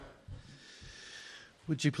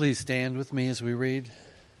Would you please stand with me as we read?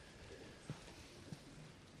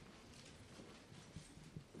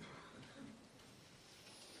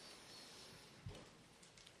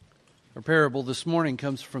 Our parable this morning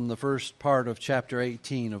comes from the first part of chapter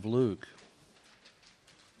 18 of Luke.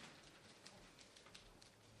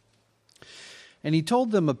 And he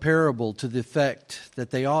told them a parable to the effect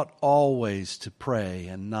that they ought always to pray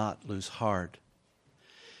and not lose heart.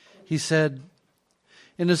 He said,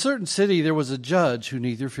 "In a certain city there was a judge who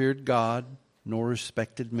neither feared God nor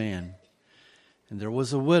respected man. And there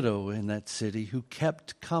was a widow in that city who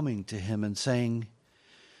kept coming to him and saying,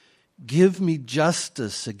 'Give me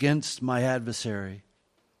justice against my adversary.'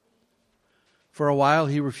 For a while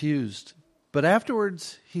he refused, but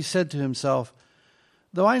afterwards he said to himself,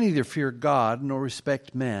 'Though I neither fear God nor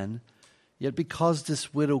respect men, yet because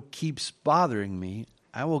this widow keeps bothering me,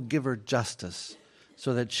 I will give her justice,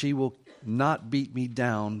 so that she will not beat me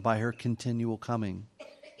down by her continual coming.'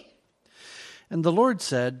 And the Lord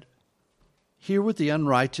said, 'Hear what the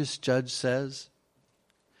unrighteous judge says.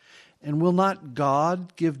 And will not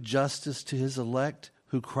God give justice to his elect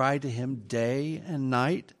who cry to him day and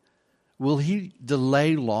night? Will he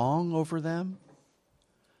delay long over them?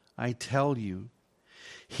 I tell you,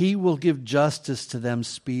 he will give justice to them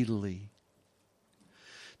speedily.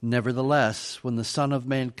 Nevertheless, when the Son of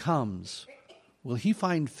Man comes, will he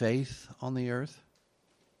find faith on the earth?'"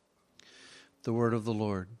 The word of the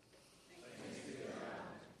Lord.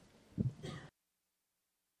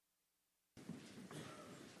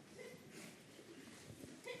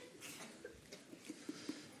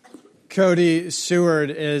 Cody Seward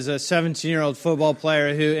is a 17-year-old football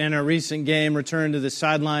player who, in a recent game, returned to the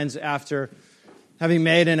sidelines after having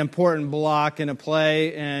made an important block in a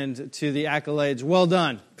play, and to the accolades, "Well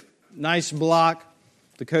done, nice block,"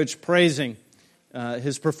 the coach praising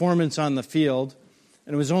his performance on the field.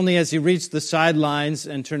 And it was only as he reached the sidelines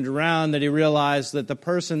and turned around that he realized that the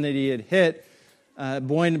person that he had hit, a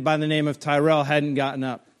boy by the name of Tyrell, hadn't gotten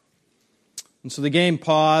up. And so the game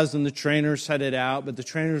paused and the trainers headed out, but the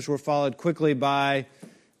trainers were followed quickly by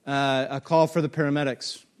a call for the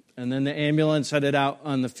paramedics. And then the ambulance headed out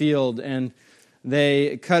on the field, and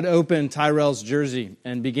they cut open Tyrell's jersey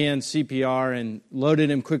and began CPR and loaded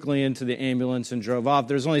him quickly into the ambulance and drove off.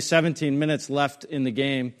 There was only 17 minutes left in the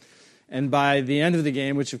game, and by the end of the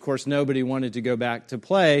game, which of course nobody wanted to go back to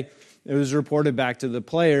play, it was reported back to the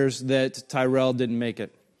players that Tyrell didn't make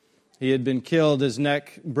it. He had been killed, his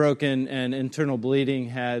neck broken, and internal bleeding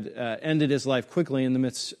had ended his life quickly in the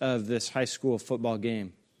midst of this high school football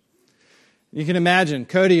game. You can imagine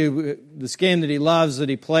Cody, this game that he loves, that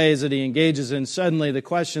he plays, that he engages in, suddenly the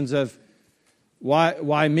questions of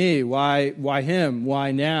why me, why him,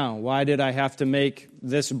 why now, why did I have to make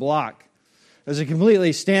this block? It was a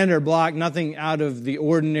completely standard block, nothing out of the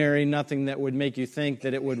ordinary, nothing that would make you think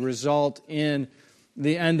that it would result in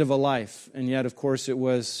the end of a life. And yet, of course, it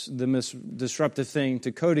was the most disruptive thing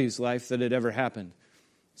to Cody's life that had ever happened.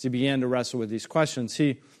 As he began to wrestle with these questions,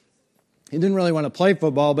 he didn't really want to play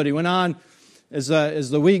football, but he went on. As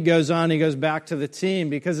the week goes on, he goes back to the team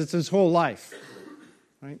because it's his whole life,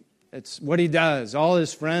 right? It's what he does. All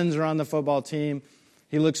his friends are on the football team.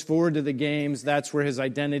 He looks forward to the games. That's where his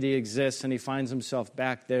identity exists, and he finds himself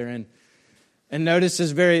back there and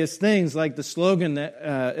notices various things like the slogan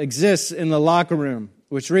that exists in the locker room,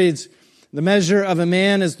 which reads, "The measure of a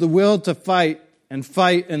man is the will to fight and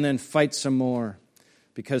then fight some more,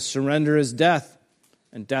 because surrender is death,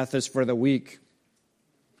 and death is for the weak."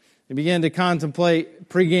 He began to contemplate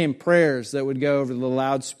pregame prayers that would go over the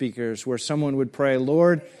loudspeakers where someone would pray,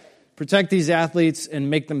 "Lord, protect these athletes and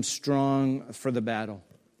make them strong for the battle."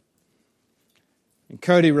 And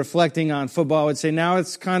Cody, reflecting on football, would say, "Now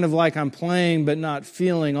it's kind of like I'm playing but not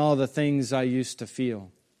feeling all the things I used to feel."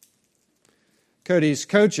 Cody's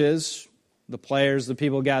coaches, the players, the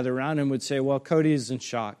people gathered around him would say, "Well, Cody's in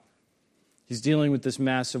shock. He's dealing with this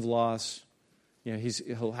massive loss.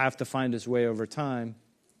 He'll have to find his way over time."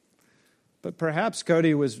 But perhaps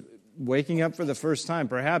Cody was waking up for the first time.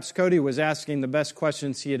 Perhaps Cody was asking the best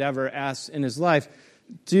questions he had ever asked in his life.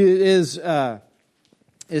 Is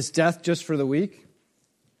death just for the weak?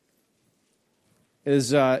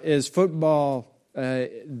 Is football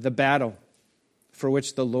the battle for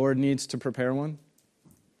which the Lord needs to prepare one?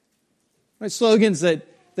 Right, slogans that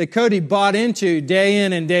Cody bought into day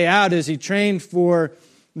in and day out as he trained for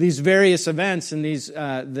these various events and these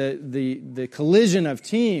the collision of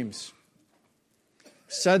teams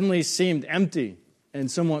suddenly seemed empty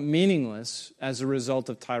and somewhat meaningless as a result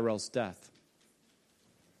of Tyrell's death.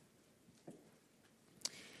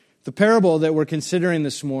 The parable that we're considering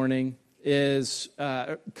this morning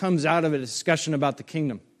comes out of a discussion about the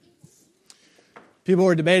kingdom. People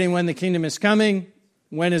were debating when the kingdom is coming.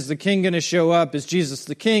 When is the king going to show up? Is Jesus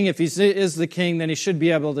the king? If he is the king, then he should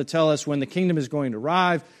be able to tell us when the kingdom is going to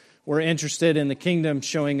arrive. We're interested in the kingdom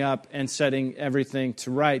showing up and setting everything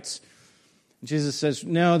to rights. Jesus says,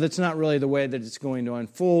 no, that's not really the way that it's going to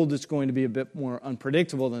unfold. It's going to be a bit more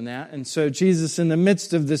unpredictable than that. And so Jesus, in the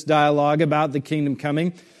midst of this dialogue about the kingdom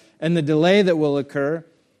coming and the delay that will occur,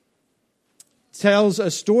 tells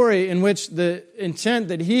a story in which the intent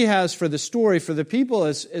that he has for the story for the people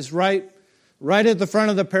is right at the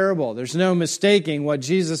front of the parable. There's no mistaking what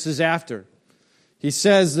Jesus is after. He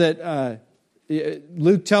says that,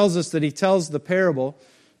 Luke tells us that he tells the parable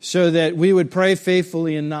so that we would pray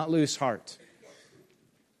faithfully and not lose heart.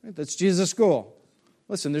 That's Jesus' goal.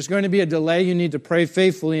 Listen, there's going to be a delay. You need to pray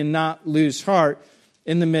faithfully and not lose heart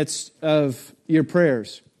in the midst of your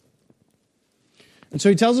prayers. And so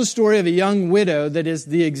he tells a story of a young widow that is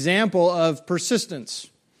the example of persistence,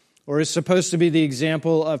 or is supposed to be the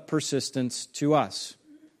example of persistence to us.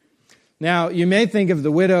 Now, you may think of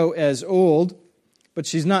the widow as old, but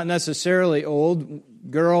she's not necessarily old.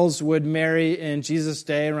 Girls would marry in Jesus'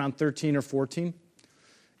 day around 13 or 14.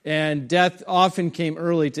 And death often came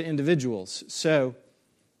early to individuals. So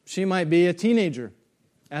she might be a teenager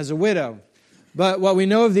as a widow. But what we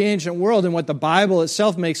know of the ancient world and what the Bible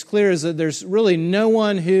itself makes clear is that there's really no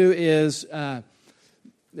one who is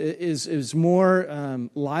more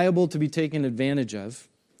liable to be taken advantage of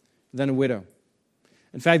than a widow.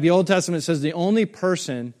 In fact, the Old Testament says the only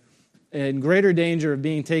person in greater danger of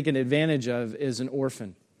being taken advantage of is an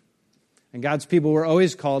orphan. And God's people were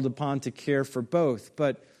always called upon to care for both.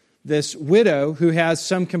 But this widow who has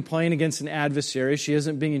some complaint against an adversary, she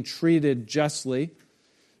isn't being treated justly,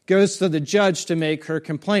 goes to the judge to make her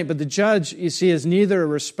complaint. But the judge, you see, is neither a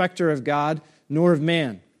respecter of God nor of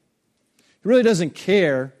man. He really doesn't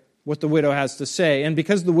care what the widow has to say. And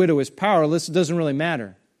because the widow is powerless, it doesn't really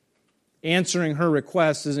matter. Answering her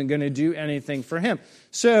request isn't going to do anything for him.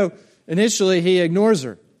 So initially, he ignores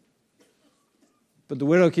her. But the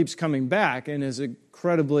widow keeps coming back and is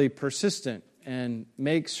incredibly persistent and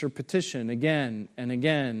makes her petition again and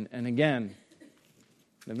again and again.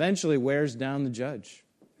 And eventually wears down the judge.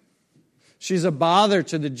 She's a bother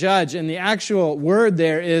to the judge. And the actual word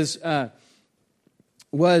there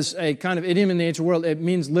was a kind of idiom in the ancient world. It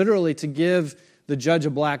means literally to give the judge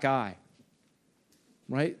a black eye.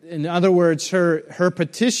 Right? In other words, her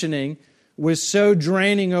petitioning was so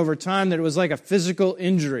draining over time that it was like a physical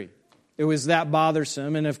injury. It was that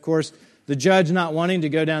bothersome. And of course, the judge not wanting to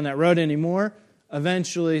go down that road anymore,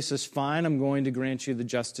 eventually says, fine, I'm going to grant you the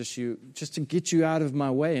justice just to get you out of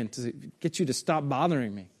my way and to get you to stop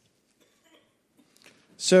bothering me.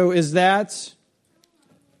 So is that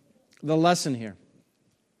the lesson here?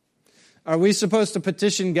 Are we supposed to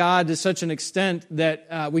petition God to such an extent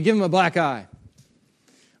that we give him a black eye?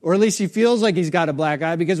 Or at least he feels like he's got a black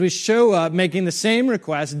eye because we show up making the same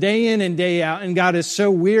request day in and day out, and God is so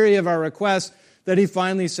weary of our requests that he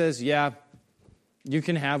finally says, yeah, you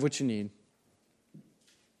can have what you need.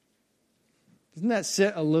 Doesn't that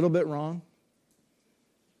sit a little bit wrong?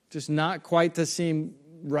 Just not quite to seem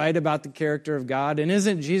right about the character of God. And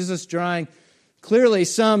isn't Jesus drawing clearly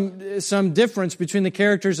some difference between the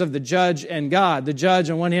characters of the judge and God? The judge,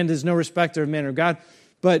 on one hand, is no respecter of man or God,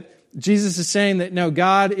 but Jesus is saying that no,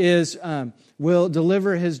 God will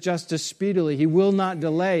deliver his justice speedily. He will not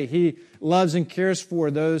delay. He loves and cares for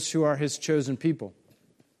those who are his chosen people.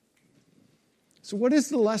 So what is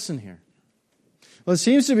the lesson here? Well, it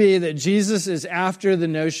seems to be that Jesus is after the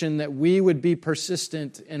notion that we would be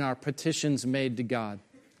persistent in our petitions made to God.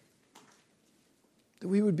 That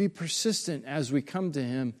we would be persistent as we come to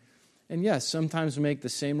him, and yes, sometimes make the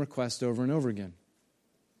same request over and over again.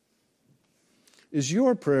 Is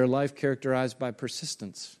your prayer life characterized by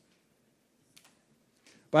persistence?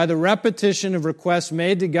 By the repetition of requests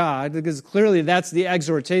made to God, because clearly that's the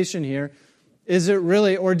exhortation here. Is it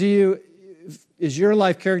really, or is your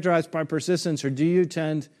life characterized by persistence, or do you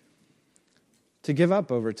tend to give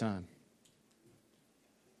up over time?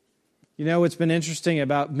 You know, what's been interesting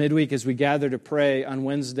about midweek as we gather to pray on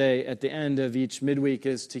Wednesday at the end of each midweek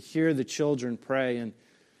is to hear the children pray, and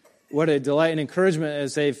what a delight and encouragement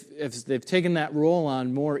as they've taken that role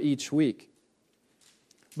on more each week.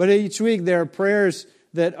 But each week there are prayers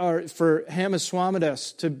that are for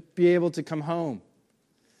Hamaswamidas to be able to come home,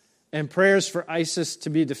 and prayers for ISIS to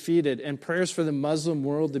be defeated, and prayers for the Muslim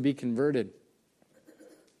world to be converted.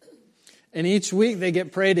 And each week they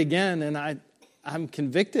get prayed again, and I'm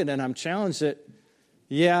convicted and I'm challenged that,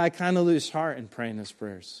 I kind of lose heart in praying those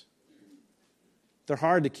prayers. They're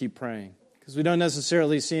hard to keep praying because we don't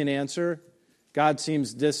necessarily see an answer. God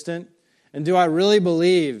seems distant. And do I really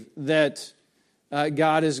believe that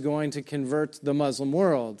God is going to convert the Muslim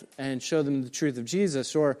world and show them the truth of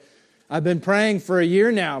Jesus. Or I've been praying for a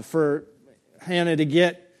year now for Hannah to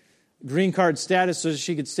get green card status so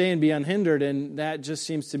she could stay and be unhindered, and that just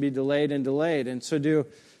seems to be delayed and delayed. And so do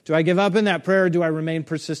I give up in that prayer, or do I remain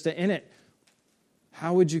persistent in it?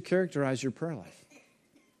 How would you characterize your prayer life?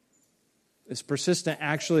 Is persistent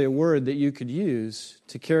actually a word that you could use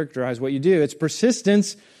to characterize what you do? It's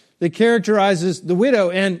persistence that characterizes the widow.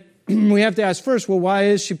 And we have to ask first, well, why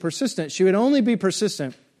is she persistent? She would only be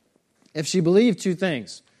persistent if she believed two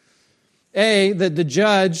things. A, that the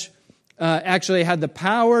judge actually had the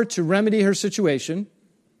power to remedy her situation.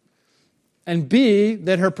 And B,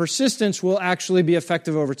 that her persistence will actually be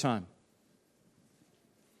effective over time.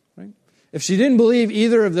 Right? If she didn't believe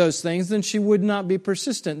either of those things, then she would not be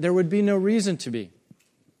persistent. There would be no reason to be.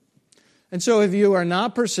 And so if you are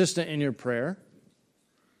not persistent in your prayer,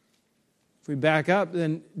 if we back up,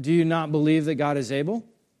 then do you not believe that God is able?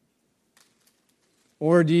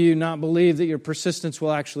 Or do you not believe that your persistence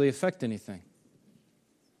will actually affect anything?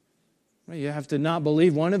 Well, you have to not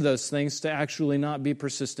believe one of those things to actually not be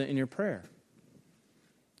persistent in your prayer.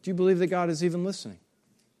 Do you believe that God is even listening?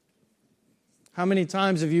 How many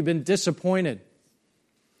times have you been disappointed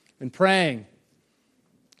in praying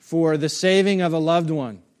for the saving of a loved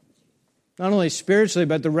one? Not only spiritually,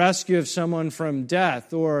 but the rescue of someone from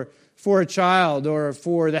death, or for a child, or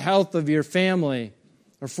for the health of your family,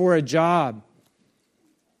 or for a job,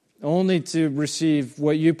 only to receive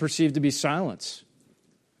what you perceive to be silence.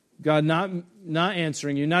 God not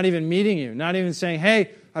answering you, not even meeting you, not even saying,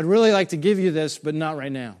 hey, I'd really like to give you this, but not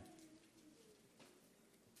right now.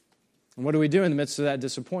 And what do we do in the midst of that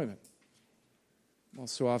disappointment? Well,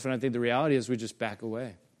 so often I think the reality is we just back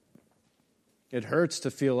away. It hurts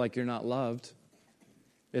to feel like you're not loved.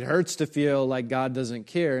 It hurts to feel like God doesn't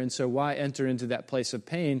care, and so why enter into that place of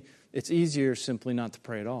pain? It's easier simply not to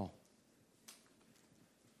pray at all.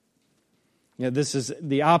 This is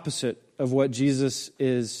the opposite of what Jesus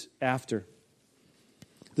is after.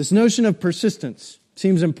 This notion of persistence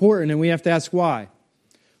seems important, and we have to ask why.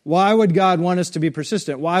 Why would God want us to be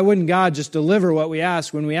persistent? Why wouldn't God just deliver what we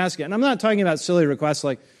ask when we ask it? And I'm not talking about silly requests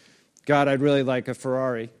like, God, I'd really like a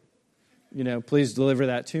Ferrari. Please deliver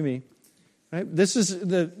that to me. Right? This is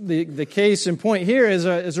the case and point here is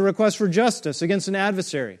a request for justice against an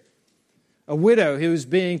adversary, a widow who is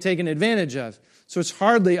being taken advantage of. So it's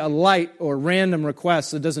hardly a light or random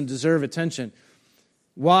request that doesn't deserve attention.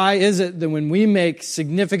 Why is it that when we make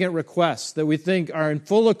significant requests that we think are in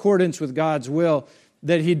full accordance with God's will,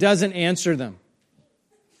 that He doesn't answer them?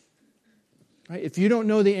 Right? If you don't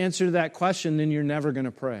know the answer to that question, then you're never going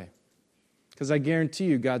to pray. Because I guarantee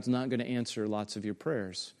you, God's not going to answer lots of your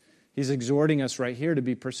prayers. He's exhorting us right here to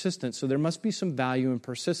be persistent. So there must be some value in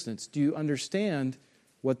persistence. Do you understand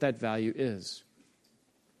what that value is?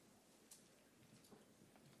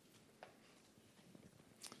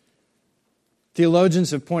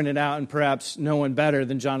 Theologians have pointed out, and perhaps no one better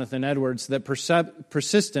than Jonathan Edwards, that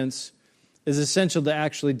persistence is essential to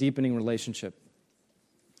actually deepening relationship.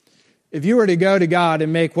 If you were to go to God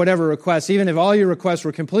and make whatever requests, even if all your requests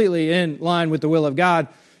were completely in line with the will of God,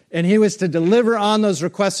 and He was to deliver on those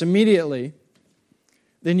requests immediately,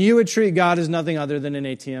 then you would treat God as nothing other than an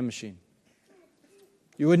ATM machine.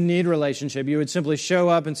 You wouldn't need relationship. You would simply show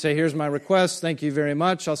up and say, here's my request, thank you very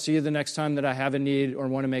much, I'll see you the next time that I have a need or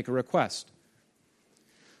want to make a request.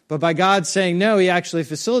 But by God saying no, He actually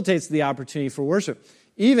facilitates the opportunity for worship.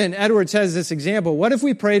 Even Edwards has this example. What if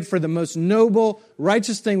we prayed for the most noble,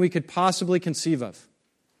 righteous thing we could possibly conceive of?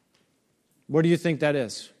 What do you think that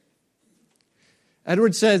is?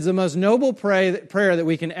 Edwards says the most noble prayer that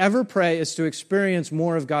we can ever pray is to experience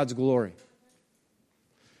more of God's glory.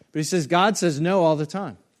 But he says God says no all the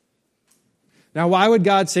time. Now, why would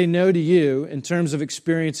God say no to you in terms of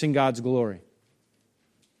experiencing God's glory?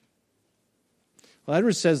 Well,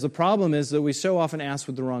 Edwards says the problem is that we so often ask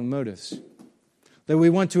with the wrong motives. That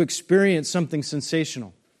we want to experience something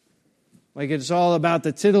sensational. Like it's all about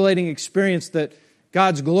the titillating experience that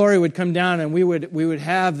God's glory would come down and we would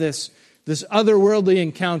have this otherworldly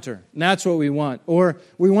encounter. And that's what we want. Or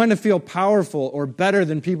we want to feel powerful or better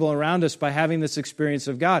than people around us by having this experience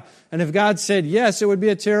of God. And if God said yes, it would be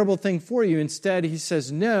a terrible thing for you. Instead, He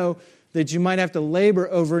says no, that you might have to labor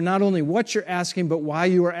over not only what you're asking, but why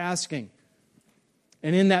you are asking.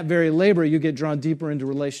 And in that very labor, you get drawn deeper into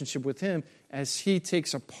relationship with Him as He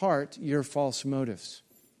takes apart your false motives.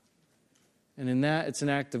 And in that, it's an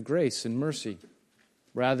act of grace and mercy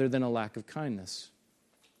rather than a lack of kindness.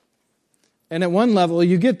 And at one level,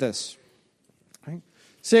 you get this. Right?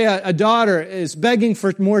 Say a daughter is begging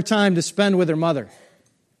for more time to spend with her mother.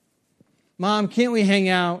 Mom, can't we hang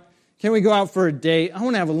out? Can we go out for a date? I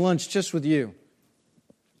want to have a lunch just with you.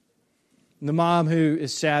 The mom who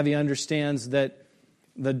is savvy understands that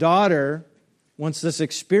the daughter wants this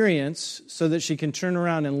experience so that she can turn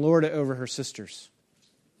around and lord it over her sisters.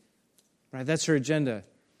 Right? That's her agenda.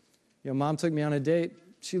 Mom took me on a date.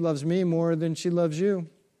 She loves me more than she loves you.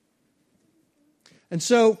 And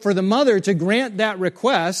so for the mother to grant that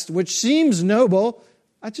request, which seems noble,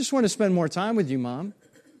 I just want to spend more time with you, Mom,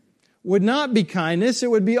 would not be kindness. It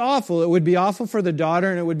would be awful. It would be awful for the daughter,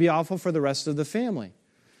 and it would be awful for the rest of the family.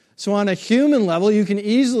 So on a human level, you can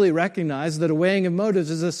easily recognize that a weighing of motives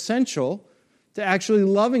is essential to actually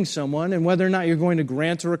loving someone and whether or not you're going to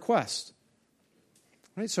grant a request.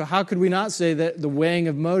 Right? So how could we not say that the weighing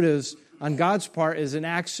of motives on God's part is an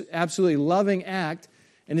absolutely loving act,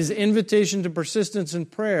 and His invitation to persistence in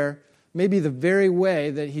prayer may be the very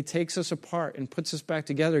way that He takes us apart and puts us back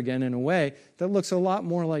together again in a way that looks a lot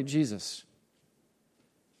more like Jesus,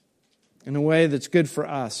 in a way that's good for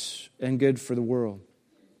us and good for the world.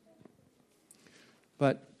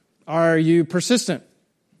 But are you persistent?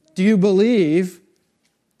 Do you believe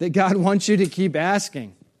that God wants you to keep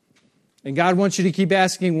asking? And God wants you to keep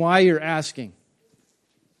asking why you're asking.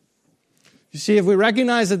 You see, if we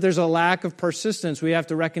recognize that there's a lack of persistence, we have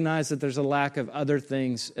to recognize that there's a lack of other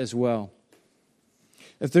things as well.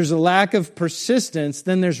 If there's a lack of persistence,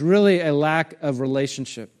 then there's really a lack of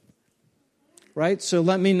relationship. Right? So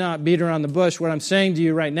let me not beat around the bush. What I'm saying to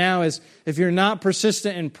you right now is if you're not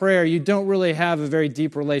persistent in prayer, you don't really have a very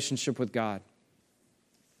deep relationship with God.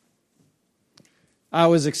 I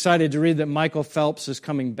was excited to read that Michael Phelps is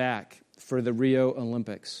coming back for the Rio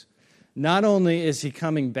Olympics. Not only is he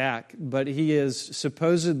coming back, but he is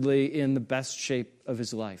supposedly in the best shape of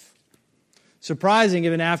his life. Surprising,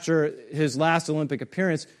 even after his last Olympic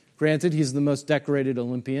appearance. Granted, he's the most decorated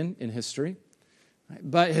Olympian in history.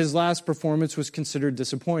 But his last performance was considered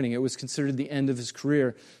disappointing. It was considered the end of his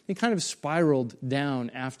career. He kind of spiraled down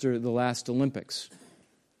after the last Olympics.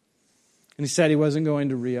 And he said he wasn't going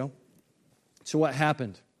to Rio. So what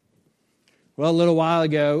happened? Well, a little while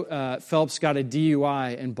ago, Phelps got a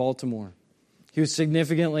DUI in Baltimore. He was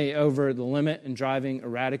significantly over the limit and driving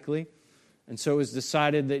erratically. And so it was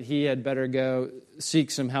decided that he had better go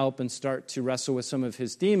seek some help and start to wrestle with some of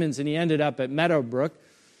his demons. And he ended up at Meadowbrook,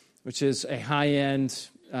 which is a high-end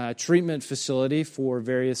treatment facility for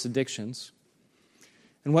various addictions.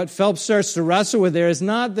 And what Phelps starts to wrestle with there is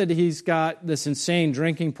not that he's got this insane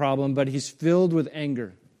drinking problem, but he's filled with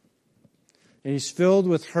anger. And he's filled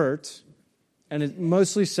with hurt, and it's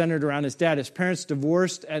mostly centered around his dad. His parents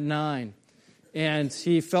divorced at 9, and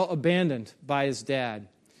he felt abandoned by his dad,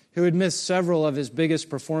 who had missed several of his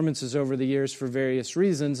biggest performances over the years for various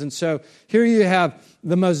reasons. And so here you have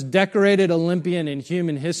the most decorated Olympian in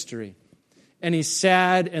human history, and he's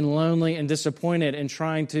sad and lonely and disappointed and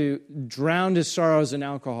trying to drown his sorrows in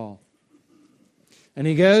alcohol. And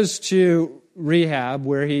he goes to rehab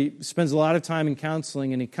where he spends a lot of time in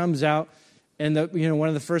counseling, and he comes out, and one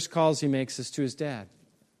of the first calls he makes is to his dad.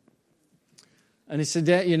 And he said,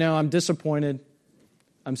 Dad, I'm disappointed.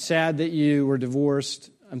 I'm sad that you were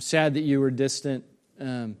divorced. I'm sad that you were distant.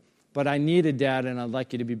 But I need a dad, and I'd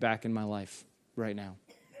like you to be back in my life right now.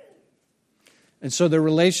 And so the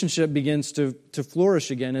relationship begins to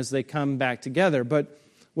flourish again as they come back together. But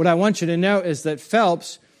what I want you to know is that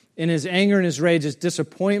Phelps, in his anger and his rage, his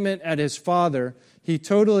disappointment at his father, he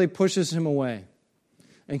totally pushes him away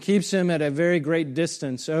and keeps him at a very great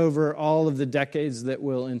distance over all of the decades that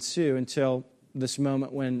will ensue until this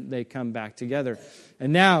moment when they come back together.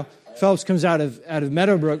 And now Phelps comes out of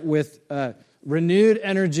Meadowbrook with renewed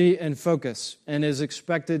energy and focus and is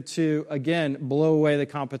expected to, again, blow away the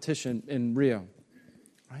competition in Rio.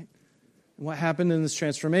 Right? And what happened in this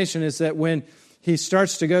transformation is that when he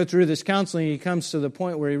starts to go through this counseling, he comes to the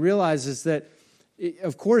point where he realizes that,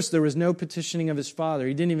 of course, there was no petitioning of his father.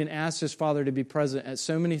 He didn't even ask his father to be present at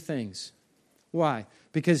so many things. Why?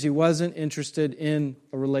 Because he wasn't interested in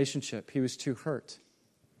a relationship. He was too hurt.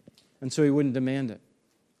 And so he wouldn't demand it.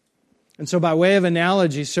 And so by way of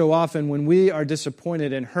analogy, so often when we are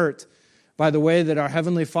disappointed and hurt by the way that our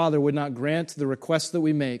Heavenly Father would not grant the requests that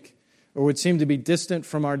we make or would seem to be distant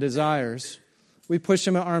from our desires, we push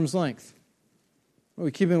Him at arm's length.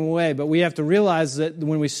 We keep Him away. But we have to realize that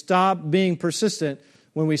when we stop being persistent,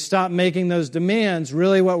 when we stop making those demands,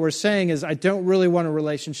 really what we're saying is, I don't really want a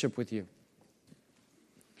relationship with you.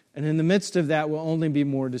 And in the midst of that will only be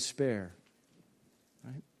more despair.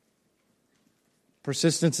 Right?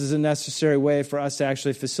 Persistence is a necessary way for us to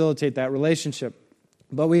actually facilitate that relationship.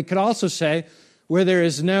 But we could also say, where there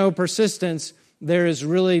is no persistence, there is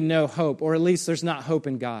really no hope, or at least there's not hope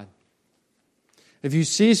in God. If you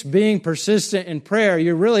cease being persistent in prayer,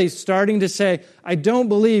 you're really starting to say, I don't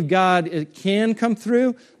believe God can come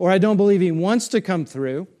through, or I don't believe He wants to come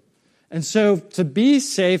through. And so to be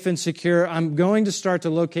safe and secure, I'm going to start to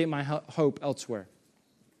locate my hope elsewhere,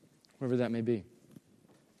 wherever that may be.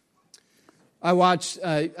 I watched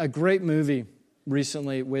a great movie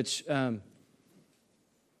recently, which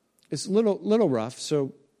is a little rough,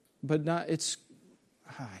 but not.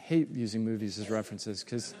 I hate using movies as references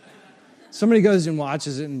because somebody goes and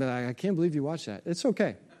watches it and be like, I can't believe you watched that. It's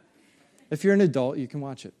okay. If you're an adult, you can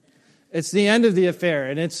watch it. It's The End of the Affair,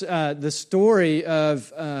 and it's the story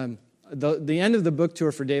of the end of the book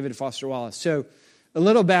tour for David Foster Wallace. So a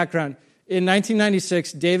little background. In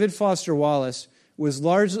 1996, David Foster Wallace was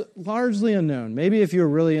largely unknown. Maybe if you were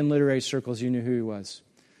really in literary circles, you knew who he was.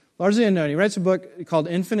 Largely unknown. He writes a book called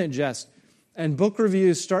Infinite Jest, and book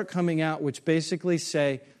reviews start coming out which basically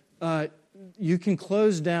say, you can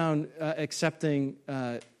close down accepting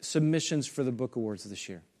submissions for the book awards this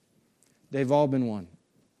year. They've all been won.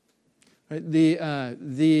 Right?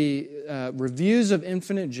 The reviews of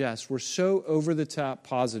Infinite Jest were so over-the-top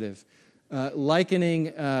positive,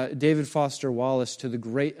 likening David Foster Wallace to the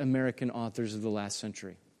great American authors of the last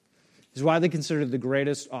century. He's widely considered the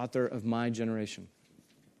greatest author of my generation.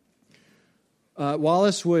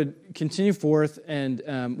 Wallace would continue forth and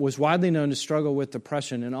was widely known to struggle with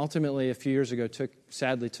depression, and ultimately, a few years ago,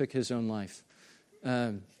 sadly took his own life.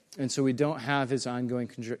 And so we don't have his ongoing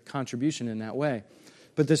contribution in that way.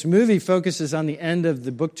 But this movie focuses on the end of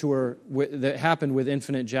the book tour that happened with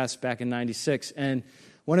Infinite Jest back in 96. And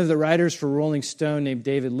one of the writers for Rolling Stone named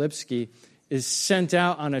David Lipsky is sent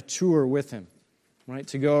out on a tour with him, right,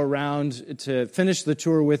 to go around, to finish the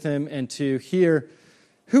tour with him and to hear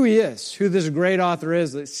who he is, who this great author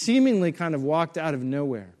is that seemingly kind of walked out of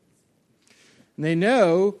nowhere. And they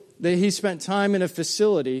know that he spent time in a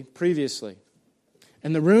facility previously.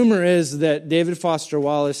 And the rumor is that David Foster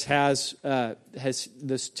Wallace has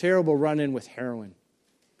this terrible run-in with heroin,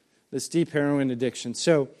 this deep heroin addiction.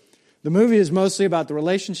 So the movie is mostly about the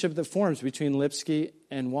relationship that forms between Lipsky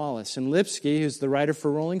and Wallace. And Lipsky, who's the writer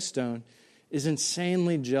for Rolling Stone, is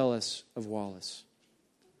insanely jealous of Wallace.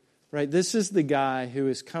 Right? This is the guy who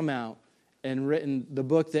has come out and written the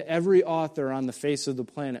book that every author on the face of the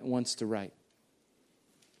planet wants to write.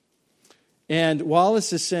 And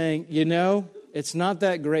Wallace is saying, it's not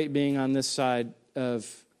that great being on this side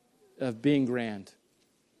of being grand,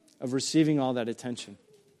 of receiving all that attention.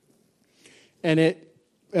 And at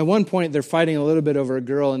one point, they're fighting a little bit over a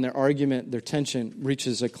girl, and their argument, their tension,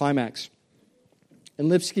 reaches a climax. And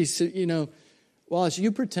Lipsky said, Wallace,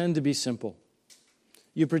 you pretend to be simple.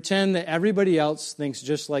 You pretend that everybody else thinks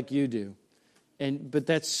just like you do. But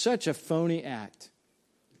that's such a phony act.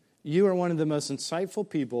 You are one of the most insightful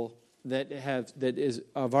people that is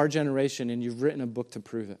of our generation, and you've written a book to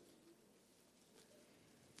prove it.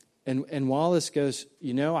 And Wallace goes,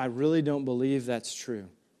 I really don't believe that's true.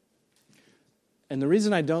 And the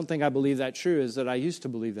reason I don't think I believe that's true is that I used to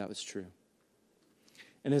believe that was true.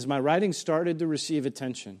 And as my writing started to receive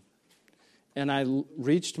attention, and I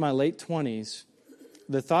reached my late 20s,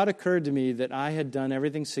 the thought occurred to me that I had done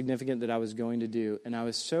everything significant that I was going to do, and I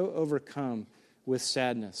was so overcome with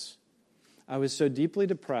sadness. I was so deeply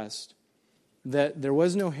depressed that there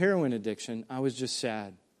was no heroin addiction. I was just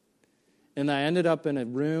sad. And I ended up in a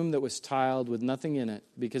room that was tiled with nothing in it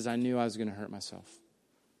because I knew I was going to hurt myself.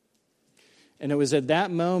 And it was at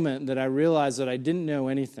that moment that I realized that I didn't know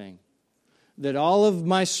anything, that all of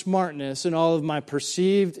my smartness and all of my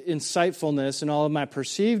perceived insightfulness and all of my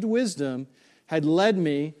perceived wisdom had led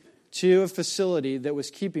me to a facility that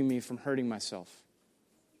was keeping me from hurting myself.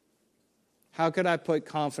 How could I put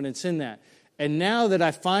confidence in that? And now that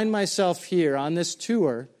I find myself here on this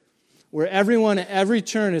tour, where everyone at every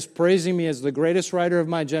turn is praising me as the greatest writer of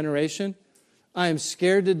my generation, I am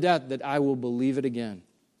scared to death that I will believe it again.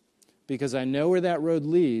 Because I know where that road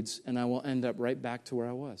leads, and I will end up right back to where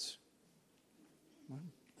I was.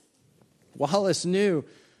 Wallace knew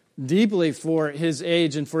deeply for his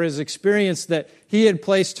age and for his experience that he had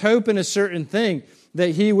placed hope in a certain thing, that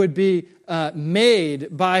he would be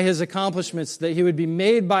made by his accomplishments, that he would be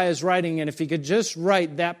made by his writing, and if he could just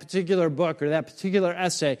write that particular book or that particular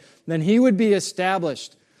essay, then he would be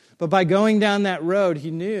established. But by going down that road,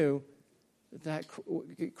 he knew that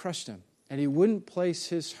it crushed him, and he wouldn't place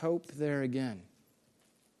his hope there again.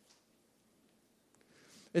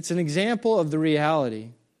 It's an example of the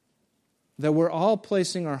reality that we're all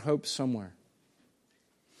placing our hope somewhere.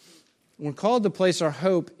 We're called to place our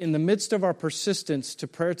hope in the midst of our persistence to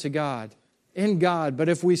prayer to God, in God. But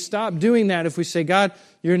if we stop doing that, if we say, God,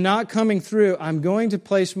 you're not coming through, I'm going to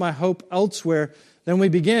place my hope elsewhere, then we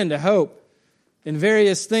begin to hope in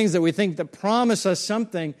various things that we think that promise us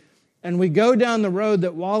something, and we go down the road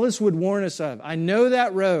that Wallace would warn us of. I know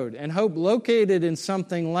that road, and hope located in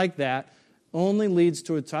something like that only leads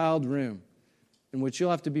to a tiled room in which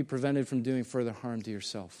you'll have to be prevented from doing further harm to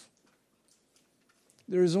yourself.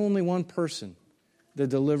 There is only one person that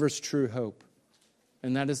delivers true hope,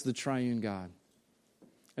 and that is the triune God.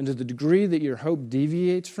 And to the degree that your hope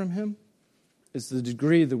deviates from Him is the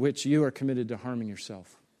degree to which you are committed to harming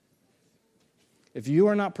yourself. If you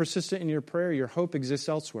are not persistent in your prayer, your hope exists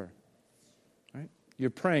elsewhere. Right? You're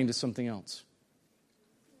praying to something else.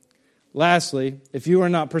 Lastly, if you are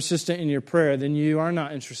not persistent in your prayer, then you are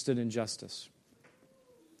not interested in justice.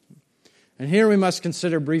 And here we must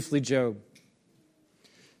consider briefly Job,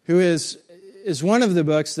 who is one of the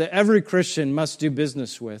books that every Christian must do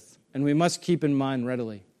business with, and we must keep in mind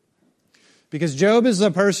readily. Because Job is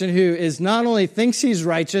the person who is not only thinks he's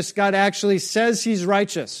righteous, God actually says he's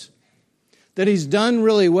righteous, that he's done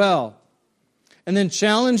really well. And then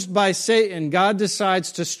challenged by Satan, God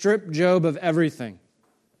decides to strip Job of everything.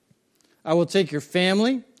 I will take your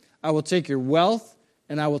family, I will take your wealth,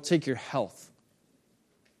 and I will take your health.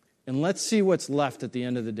 And let's see what's left at the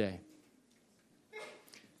end of the day.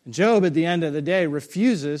 And Job, at the end of the day,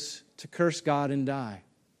 refuses to curse God and die.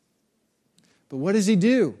 But what does he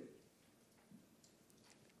do?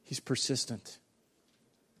 He's persistent.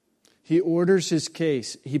 He orders his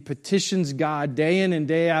case. He petitions God day in and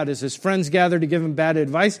day out as his friends gather to give him bad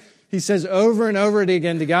advice. He says over and over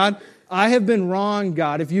again to God, I have been wrong,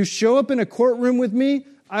 God. If you show up in a courtroom with me,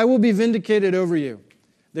 I will be vindicated over you.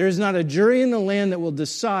 There is not a jury in the land that will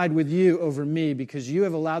decide with you over me because you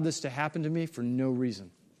have allowed this to happen to me for no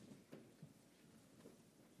reason.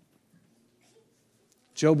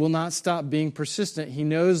 Job will not stop being persistent. He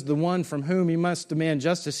knows the one from whom he must demand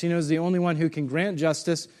justice. He knows the only one who can grant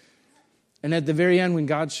justice. And at the very end, when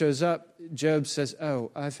God shows up, Job says,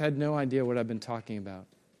 oh, I've had no idea what I've been talking about.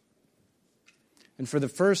 And for the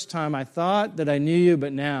first time, I thought that I knew you,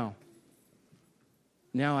 but now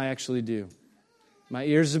I actually do. My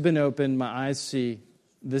ears have been opened, my eyes see,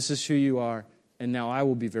 this is who you are, and now I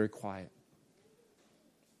will be very quiet.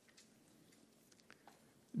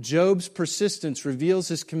 Job's persistence reveals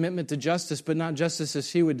his commitment to justice, but not justice as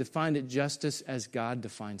he would define it, justice as God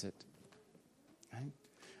defines it. Right?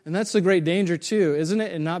 And that's the great danger too, isn't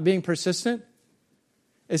it, in not being persistent?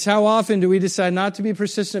 Is how often do we decide not to be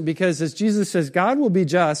persistent because, as Jesus says, God will be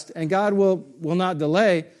just and God will not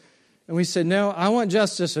delay. And we said, no, I want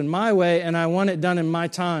justice in my way and I want it done in my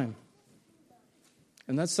time.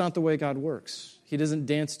 And that's not the way God works. He doesn't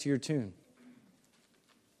dance to your tune.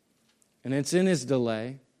 And it's in his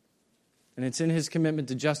delay, and it's in his commitment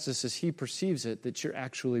to justice as he perceives it that you're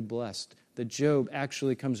actually blessed, that Job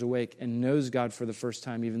actually comes awake and knows God for the first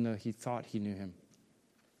time, even though he thought he knew him.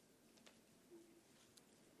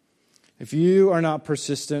 If you are not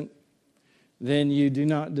persistent, then you do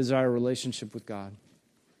not desire a relationship with God.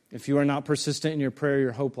 If you are not persistent in your prayer,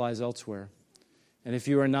 your hope lies elsewhere. And if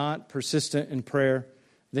you are not persistent in prayer,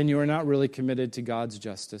 then you are not really committed to God's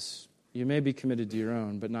justice. You may be committed to your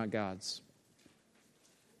own, but not God's.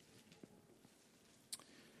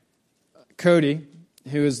 Cody,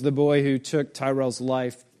 who is the boy who took Tyrell's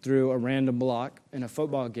life through a random block in a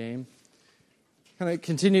football game, kind of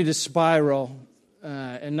continued to spiral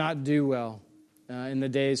and not do well in the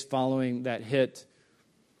days following that hit.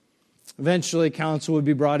 Eventually, counsel would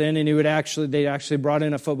be brought in, and they actually brought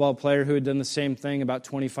in a football player who had done the same thing about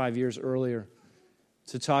 25 years earlier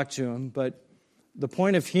to talk to him. But the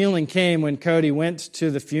point of healing came when Cody went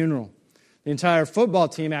to the funeral. The entire football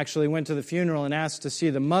team actually went to the funeral and asked to see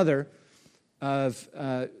the mother of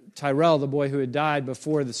Tyrell, the boy who had died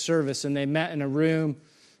before the service. And they met in a room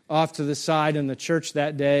off to the side in the church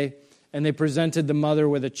that day, and they presented the mother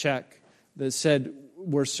with a check that said,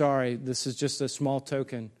 we're sorry, this is just a small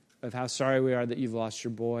token of how sorry we are that you've lost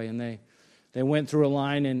your boy. And they went through a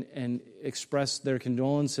line and expressed their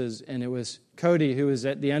condolences, and it was Cody who was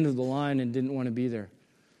at the end of the line and didn't want to be there.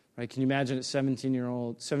 Right? Can you imagine at 17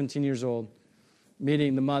 years old,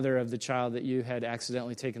 meeting the mother of the child that you had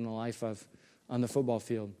accidentally taken the life of on the football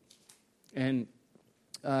field? And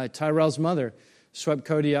Tyrell's mother swept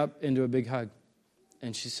Cody up into a big hug,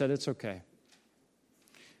 and she said, it's okay.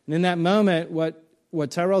 And in that moment,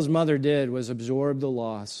 what Tyrell's mother did was absorb the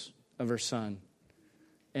loss of her son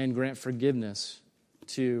and grant forgiveness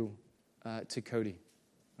to Cody,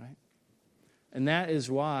 right? And that is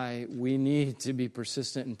why we need to be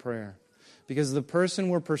persistent in prayer. Because the person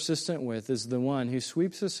we're persistent with is the one who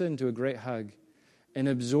sweeps us into a great hug and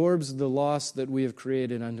absorbs the loss that we have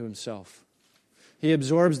created unto himself. He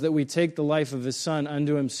absorbs that we take the life of his son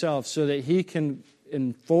unto himself so that he can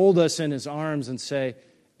enfold us in his arms and say,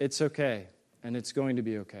 it's okay, and it's going to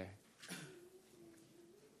be okay.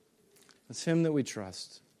 It's him that we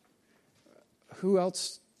trust.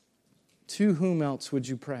 To whom else would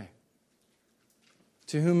you pray?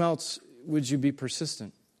 To whom else would you be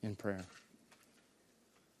persistent in prayer?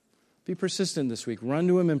 Be persistent this week. Run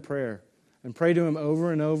to him in prayer and pray to him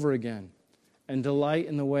over and over again, and delight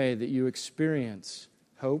in the way that you experience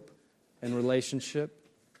hope and relationship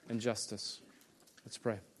and justice. Let's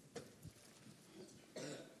pray.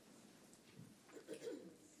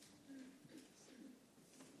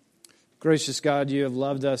 Gracious God, you have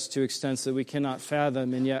loved us to extents that we cannot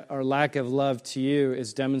fathom, and yet our lack of love to you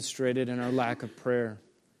is demonstrated in our lack of prayer.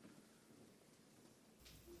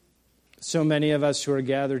 So many of us who are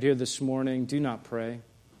gathered here this morning do not pray,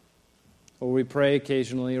 or we pray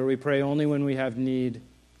occasionally, or we pray only when we have need,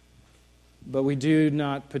 but we do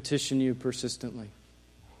not petition you persistently.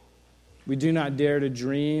 We do not dare to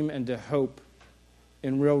dream and to hope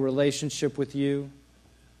in real relationship with you.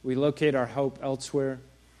 We locate our hope elsewhere.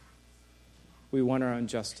 We want our own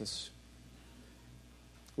justice.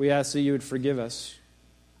 We ask that you would forgive us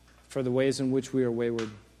for the ways in which we are wayward.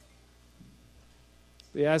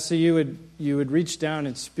 We ask that you would reach down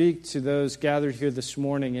and speak to those gathered here this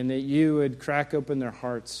morning, and that you would crack open their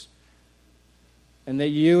hearts, and that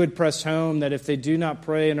you would press home that if they do not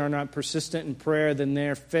pray and are not persistent in prayer, then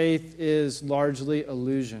their faith is largely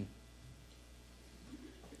illusion.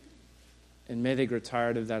 And may they grow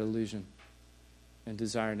tired of that illusion and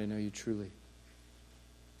desire to know you truly.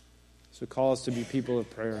 So call us to be people of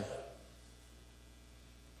prayer.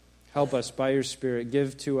 Help us by your Spirit.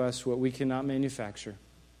 Give to us what we cannot manufacture.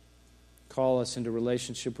 Call us into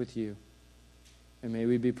relationship with you. And may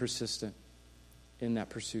we be persistent in that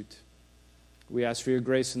pursuit. We ask for your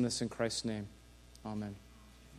grace in this in Christ's name. Amen.